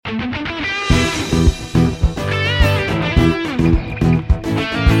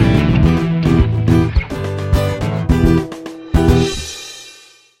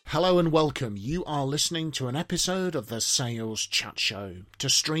Hello and welcome. You are listening to an episode of the Sales Chat Show. To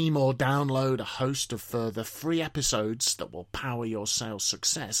stream or download a host of further free episodes that will power your sales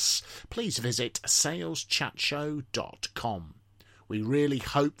success, please visit saleschatshow.com. We really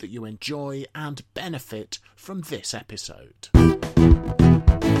hope that you enjoy and benefit from this episode.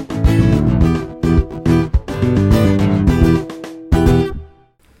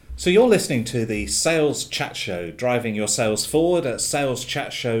 So you're listening to the Sales Chat Show, driving your sales forward at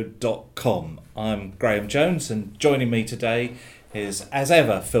saleschatshow.com. I'm Graham Jones, and joining me today is, as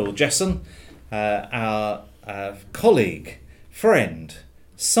ever, Phil Jesson, our colleague, friend,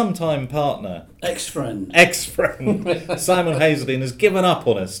 sometime partner, ex-friend Simon Hazeldine has given up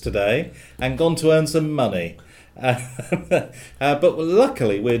on us today and gone to earn some money. But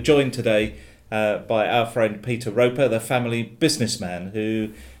luckily, we're joined today by our friend Peter Roper, the family businessman,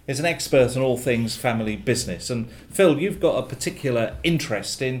 who is an expert on all things family business. And Phil, you've got a particular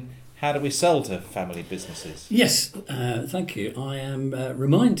interest in how do we sell to family businesses? Yes, thank you. I am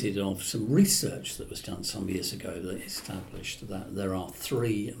reminded of some research that was done some years ago that established that there are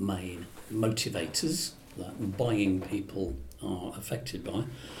three main motivators that buying people are affected by.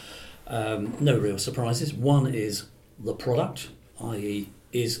 No real surprises. One is the product, i.e.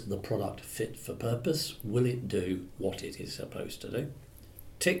 is the product fit for purpose? Will it do what it is supposed to do?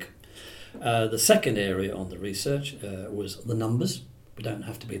 Tick. The second area on the research was the numbers. We don't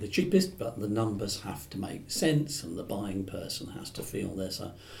have to be the cheapest, but the numbers have to make sense, and the buying person has to feel there's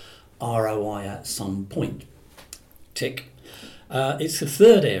a ROI at some point. Tick. It's the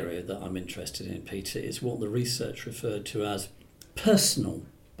third area that I'm interested in, Peter, is what the research referred to as personal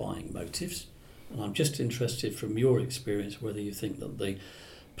buying motives. And I'm just interested from your experience whether you think that the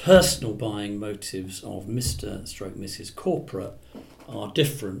personal buying motives of Mr/Mrs. Corporate are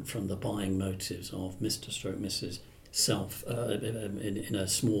different from the buying motives of Mr/Mrs. Self in a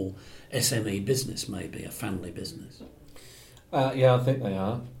small SME business, maybe a family business. Yeah, I think they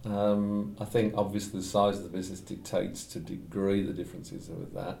are. I think obviously the size of the business dictates to a degree the differences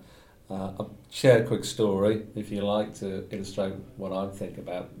with that. I'll share a quick story, if you like, to illustrate what I think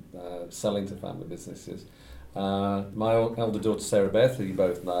about selling to family businesses. My elder daughter Sarah Beth, who you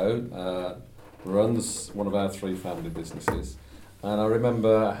both know, runs one of our three family businesses. And I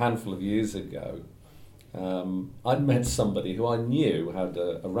remember a handful of years ago, I'd met somebody who I knew had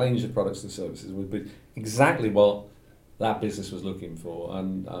a range of products and services would be exactly what that business was looking for.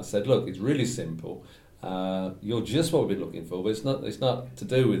 And I said, look, it's really simple. You're just what we've been looking for, but it's not to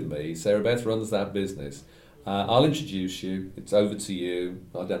do with me. Sarah Beth runs that business. I'll introduce you. It's over to you.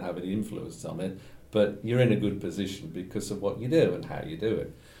 I don't have any influence on it, but you're in a good position because of what you do and how you do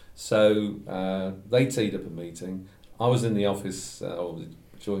it. So they teed up a meeting. I was in the office,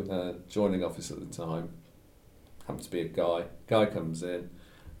 joining office at the time. Happened to be a guy. Guy comes in,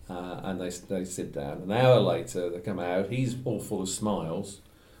 and they sit down. An hour later, they come out. He's all full of smiles.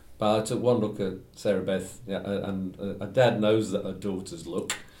 But I took one look at Sarah Beth, and her dad knows that her daughter's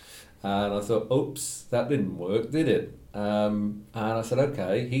look. And I thought, oops, that didn't work, did it? And I said,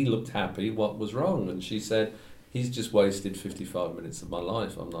 okay, he looked happy. What was wrong? And she said, he's just wasted 55 minutes of my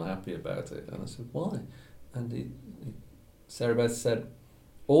life. I'm not happy about it. And I said, why? And Sarah Beth said,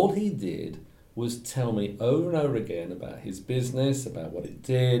 all he did was tell me over and over again about his business, about what it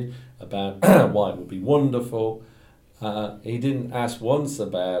did, about why it would be wonderful. He didn't ask once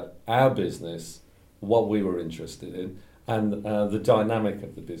about our business, what we were interested in, and the dynamic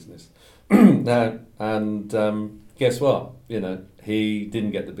of the business. Guess what? He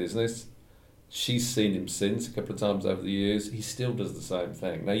didn't get the business. She's seen him since a couple of times over the years. He still does the same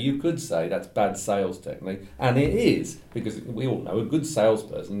thing. Now, you could say that's bad sales technique, and it is, because we all know a good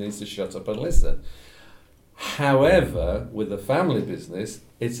salesperson needs to shut up and listen. However, with a family business,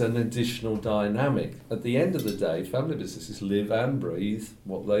 it's an additional dynamic. At the end of the day, family businesses live and breathe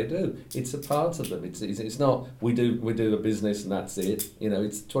what they do. It's a part of them. It's not we do a business and that's it.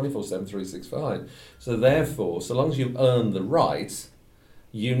 It's 24/7, 365. So therefore, so long as you've earned the right,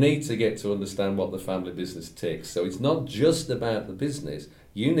 you need to get to understand what the family business ticks. So it's not just about the business.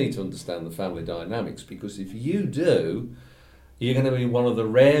 You need to understand the family dynamics, because if you do, you're going to be one of the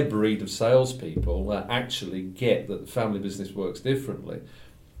rare breed of salespeople that actually get that the family business works differently.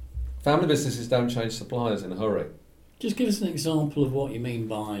 Family businesses don't change suppliers in a hurry. Just give us an example of what you mean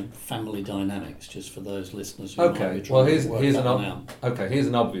by family dynamics, just for those listeners who Okay, might be trying to work that one out. Here's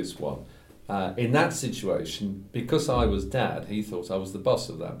an obvious one. In that situation, because I was dad, he thought I was the boss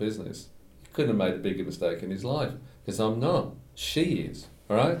of that business. He couldn't have made a bigger mistake in his life, because I'm not. She is.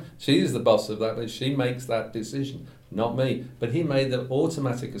 All right, she is the boss of that, but she makes that decision, not me. But he made the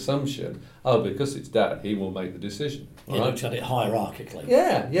automatic assumption, oh, because it's Dad, he will make the decision. He looked at it hierarchically.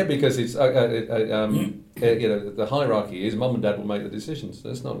 Yeah, because it's the hierarchy is Mum and Dad will make the decisions.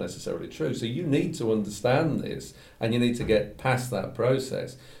 That's not necessarily true. So you need to understand this, and you need to get past that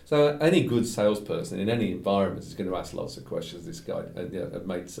process. So any good salesperson in any environment is going to ask lots of questions. This guy had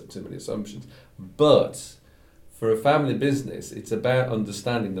made too many assumptions, but for a family business, it's about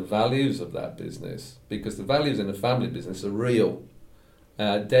understanding the values of that business, because the values in a family business are real.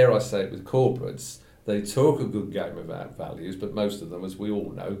 Dare I say it, with corporates, they talk a good game about values, but most of them, as we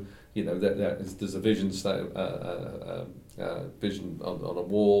all know, there's a vision vision on a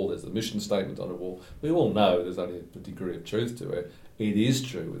wall, there's a mission statement on a wall. We all know there's only a degree of truth to it. It is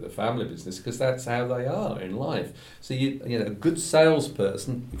true with a family business because that's how they are in life. So a good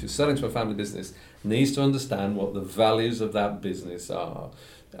salesperson, if you're selling to a family business, needs to understand what the values of that business are.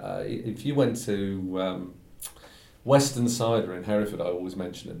 If you went to Western Cider in Hereford, I always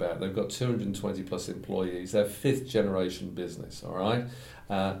mention about, they've got 220 plus employees. They're fifth generation business, all right?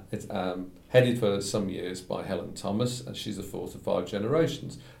 It's headed for some years by Helen Thomas, and she's the fourth of 5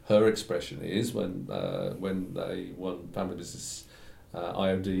 generations. Her expression is when they won Family Business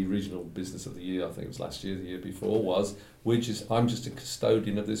IOD Regional Business of the Year, I think it was last year, the year before, was, I'm just a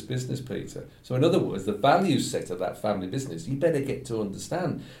custodian of this business, Peter. So in other words, the value set of that family business, you better get to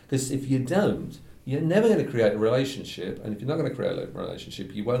understand, because if you don't, you're never going to create a relationship, and if you're not going to create a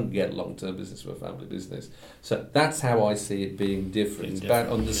relationship, you won't get long-term business with a family business. So that's how I see it being different. It's about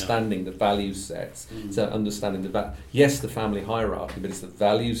understanding the value sets. So understanding the family hierarchy, but it's the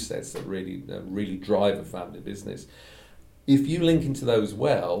value sets that really drive a family business. If you link into those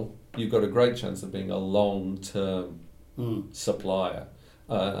well, you've got a great chance of being a long-term supplier.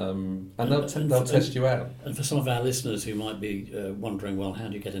 And they'll test you out. And for some of our listeners who might be wondering, well, how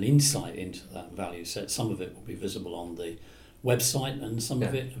do you get an insight into that value set? Some of it will be visible on the website, and some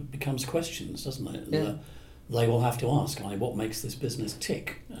of it becomes questions, doesn't it? Yeah. They will have to ask, what makes this business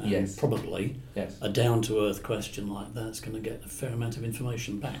tick? And probably a down-to-earth question like that's going to get a fair amount of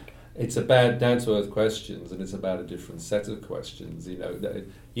information back. It's about down-to-earth questions, and it's about a different set of questions.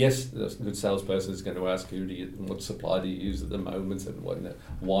 Yes, the good salesperson is going to ask you, what supply do you use at the moment, and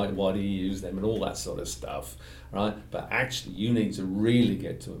why do you use them, and all that sort of stuff, right? But actually, you need to really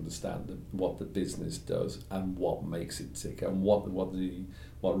get to understand what the business does and what makes it tick, and what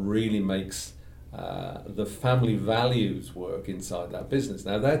really makes the family values work inside that business.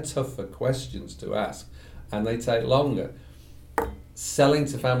 Now, they're tougher questions to ask, and they take longer. Selling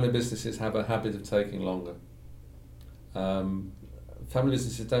to family businesses have a habit of taking longer. Family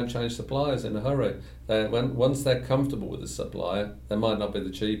businesses don't change suppliers in a hurry. Once they're comfortable with the supplier, they might not be the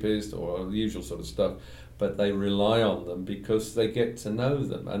cheapest or the usual sort of stuff, but they rely on them because they get to know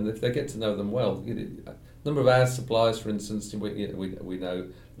them. And if they get to know them well, a number of our suppliers, for instance, we know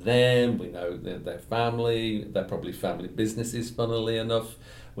them, we know their family, they're probably family businesses, funnily enough.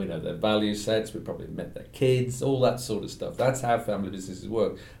 We know their value sets, we probably met their kids, all that sort of stuff. That's how family businesses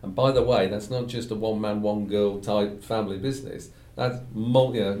work. And by the way, that's not just a one-man, one-girl type family business. That's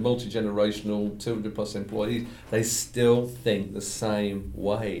multi-generational, 200 plus employees. They still think the same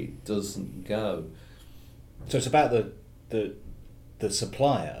way. It doesn't go. So it's about the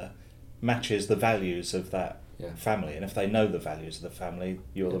supplier matches the values of that family, and if they know the values of the family,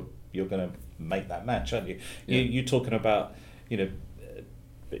 you're going to make that match, aren't you? You're talking about,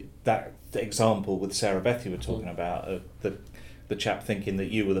 that example with Sarah Beth you were talking about, the chap thinking that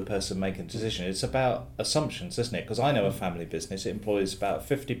you were the person making the decision. It's about assumptions, isn't it? Because I know a family business, it employs about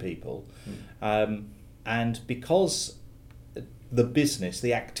 50 people, and because the business,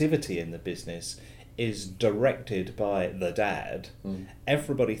 the activity in the business is directed by the dad,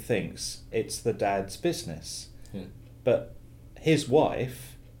 everybody thinks it's the dad's business. But his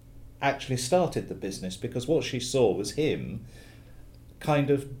wife actually started the business because what she saw was him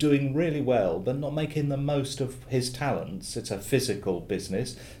kind of doing really well but not making the most of his talents. It's a physical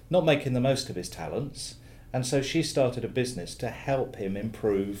business, not making the most of his talents, and so she started a business to help him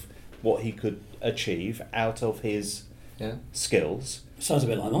improve what he could achieve out of his skills. Sounds a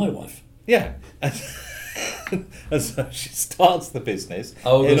bit like my wife. Yeah. And so she starts the business.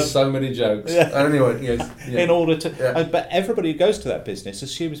 Oh, there's so many jokes. Anyway, yes. In order to, but everybody who goes to that business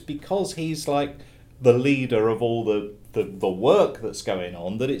assumes because he's like the leader of all the work that's going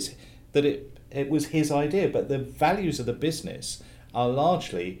on that it was his idea. But the values of the business are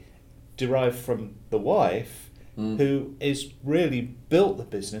largely derived from the wife, who is really built the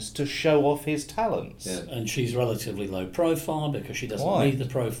business to show off his talents. And she's relatively low profile because she doesn't need the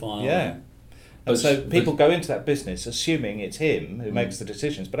profile. And so people go into that business assuming it's him who makes the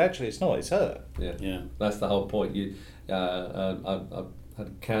decisions, but actually it's not, it's her. Yeah. That's the whole point. I've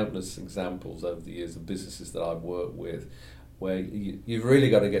had countless examples over the years of businesses that I've worked with where you've really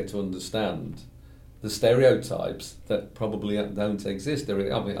got to get to understand the stereotypes that probably don't exist.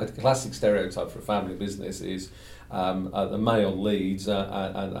 A classic stereotype for a family business is the male leads,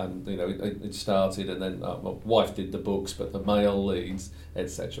 and it started, and then my wife did the books, but the male leads,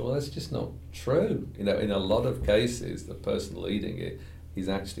 etc. Well, that's just not true. In a lot of cases, the person leading it is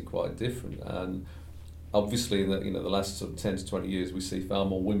actually quite different. And obviously, in the last sort of 10 to 20 years, we see far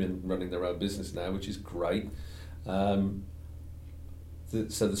more women running their own business now, which is great.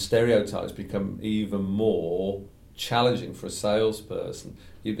 So the stereotypes become even more challenging for a salesperson.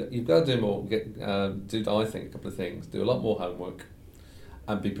 You've got to do more. I think a couple of things. Do a lot more homework,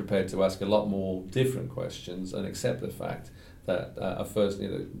 and be prepared to ask a lot more different questions, and accept the fact that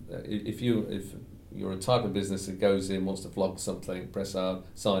if you're a type of business that goes in, wants to vlog something, press hard,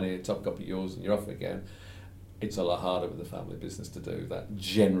 sign here, top copy yours, and you're off again. It's a lot harder with a family business to do that,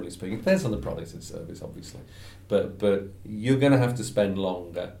 generally speaking. It depends on the product and service, obviously. But you're going to have to spend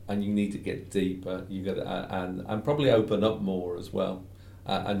longer, and you need to get deeper. You got and probably open up more as well,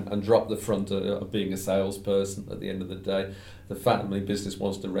 and drop the front of being a salesperson. At the end of the day, the family business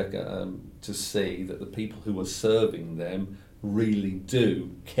wants to see that the people who are serving them really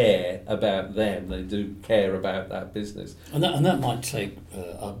do care about them. They do care about that business, and that might take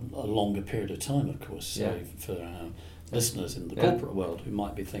a longer period of time, of course. So for our listeners in the corporate world who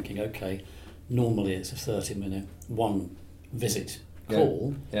might be thinking, okay, normally it's a 30-minute one visit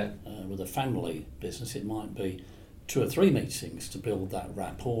call. With a family business, it might be 2 or 3 meetings to build that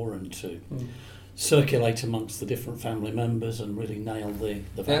rapport and to circulate amongst the different family members and really nail the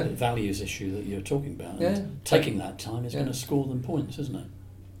values issue that you're talking about. And taking that time is going to score them points, isn't it?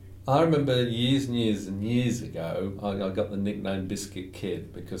 I remember years and years and years ago, I got the nickname Biscuit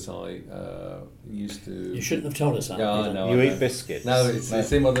Kid because I used to... You shouldn't have told us that. Yeah, I know. You eat biscuits. No, it's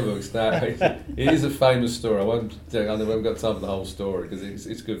in one of the books. No, it is a famous story. I haven't got time for the whole story because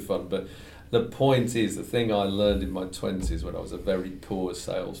it's good fun. But the point is, the thing I learned in my 20s when I was a very poor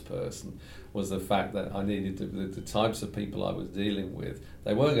salesperson was the fact that I needed the types of people I was dealing with,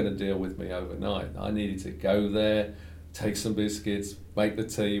 they weren't going to deal with me overnight. I needed to go there, take some biscuits, make the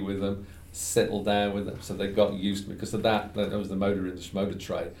tea with them, settle down with them, so they got used to me. Because of that was the motor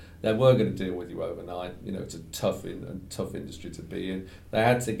trade. They weren't going to deal with you overnight. It's a tough industry to be in. They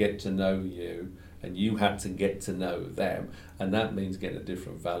had to get to know you, and you had to get to know them, and that means getting a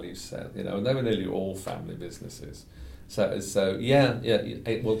different value set. And they were nearly all family businesses. So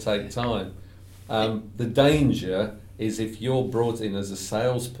it will take time. The danger is if you're brought in as a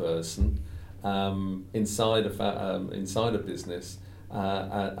salesperson inside a business,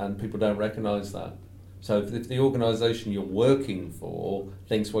 and people don't recognise that. So if the organisation you're working for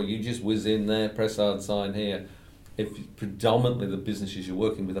thinks, well, you just whiz in there, press hard, sign here. If predominantly the businesses you're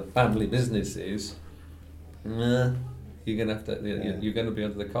working with are family businesses, you're going to have to. You're going to be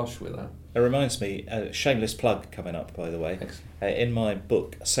under the cosh with that. It reminds me, shameless plug coming up, by the way. In my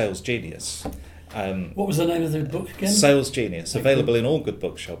book, Sales Genius. What was the name of the book again? Sales Genius, available in all good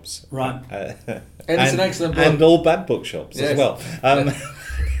bookshops. Right. And it's an excellent book. And all bad bookshops as well.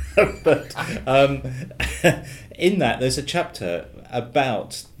 But in that, there's a chapter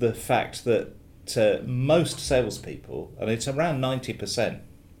about the fact that most salespeople, and it's around 90%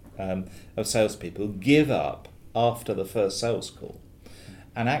 of salespeople, give up after the first sales call.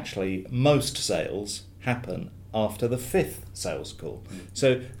 And actually, most sales happen after the 5th sales call.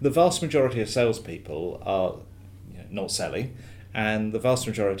 So the vast majority of salespeople are not selling, and the vast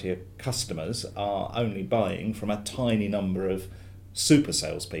majority of customers are only buying from a tiny number of super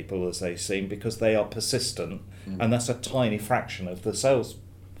salespeople, as they seem, because they are persistent, and that's a tiny fraction of the sales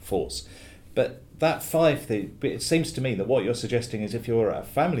force. But that 5 thing, it seems to me that what you're suggesting is if you're a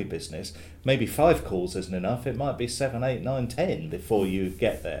family business, maybe 5 calls isn't enough. It might be 7, 8, 9, 10 before you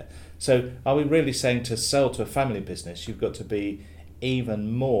get there. So are we really saying to sell to a family business, you've got to be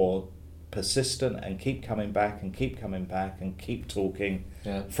even more persistent and keep coming back and keep coming back and keep talking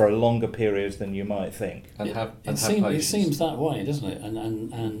for a longer period than you might think? It seems that way, doesn't it?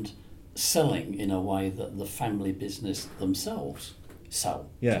 And selling in a way that the family business themselves sell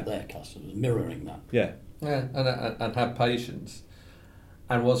to their customers, mirroring that. And have patience.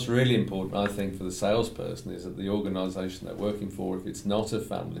 And what's really important, I think, for the salesperson is that the organisation they're working for, if it's not a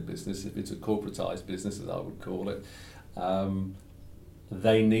family business, if it's a corporatised business, as I would call it,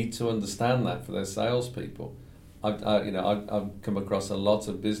 they need to understand that for their salespeople. I've come across a lot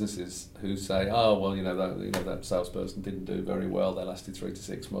of businesses who say, oh well, that salesperson didn't do very well. They lasted 3 to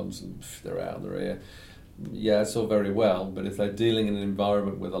 6 months and they're out of their ear. Yeah, it's all very well, but if they're dealing in an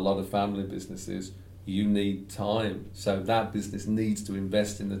environment with a lot of family businesses, you need time. So that business needs to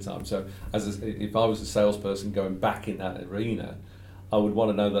invest in the time. So if I was a salesperson going back in that arena, I would want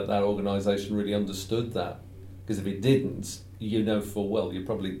to know that organisation really understood that. Because if it didn't, you know full well, you're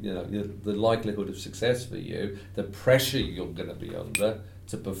probably, the likelihood of success for you, the pressure you're going to be under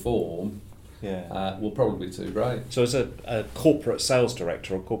to perform, will probably be too great. So as a corporate sales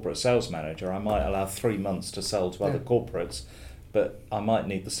director or corporate sales manager, I might allow 3 months to sell to other corporates, but I might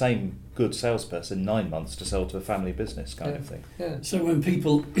need the same good salesperson 9 months to sell to a family business kind of thing. Yeah. So when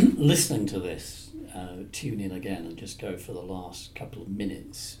people listening to this tune in again and just go for the last couple of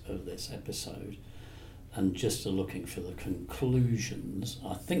minutes of this episode and just are looking for the conclusions,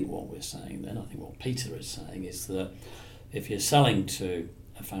 I think what we're saying then, I think what Peter is saying is that if you're selling to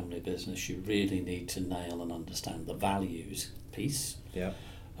a family business, you really need to nail and understand the values piece. Yeah.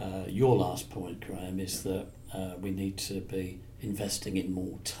 Your last point, Graham, is that we need to be investing in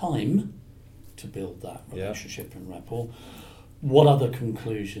more time to build that relationship and rapport. What other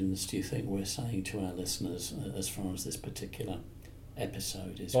conclusions do you think we're saying to our listeners as far as this particular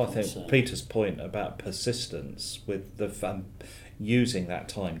episode is concerned? I think Peter's point about persistence with the using that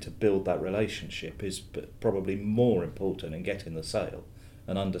time to build that relationship is probably more important in getting the sale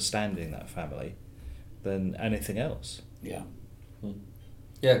and understanding that family than anything else. Yeah.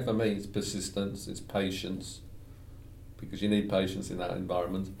 Yeah, for me it's persistence, it's patience, because you need patience in that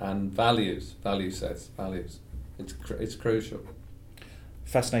environment, and value sets. It's crucial.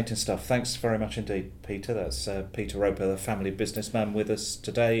 Fascinating stuff. Thanks very much indeed, Peter. That's Peter Roper, the family businessman, with us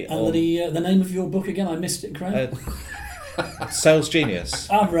today. And the name of your book again? I missed it, Graham. Sales Genius.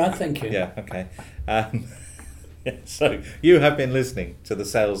 Right, thank you. Yeah, okay. So you have been listening to the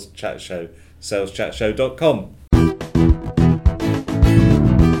Sales Chat Show, saleschatshow.com.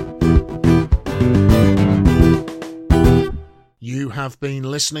 You have been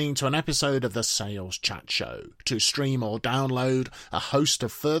listening to an episode of the Sales Chat Show. To stream or download a host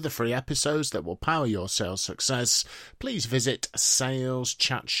of further free episodes that will power your sales success, please visit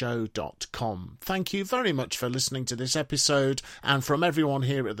saleschatshow.com. Thank you very much for listening to this episode, and from everyone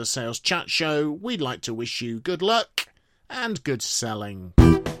here at the Sales Chat Show, we'd like to wish you good luck and good selling.